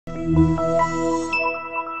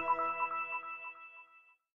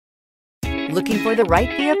Looking for the right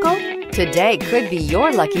vehicle? Today could be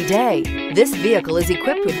your lucky day. This vehicle is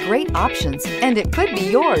equipped with great options, and it could be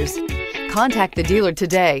yours. Contact the dealer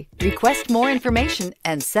today, request more information,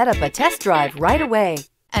 and set up a test drive right away.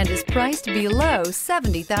 And is priced below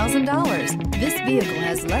 $70,000. This vehicle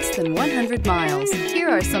has less than 100 miles. Here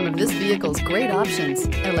are some of this vehicle's great options: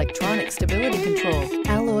 electronic stability control,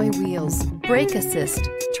 alloy wheels, brake assist,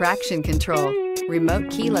 traction control, remote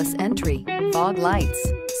keyless entry, fog lights,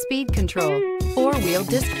 speed control, four-wheel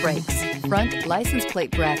disc brakes, front license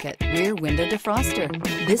plate bracket, rear window defroster.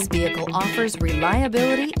 This vehicle offers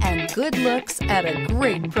reliability and good looks at a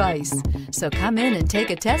great price. So come in and take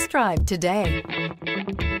a test drive today.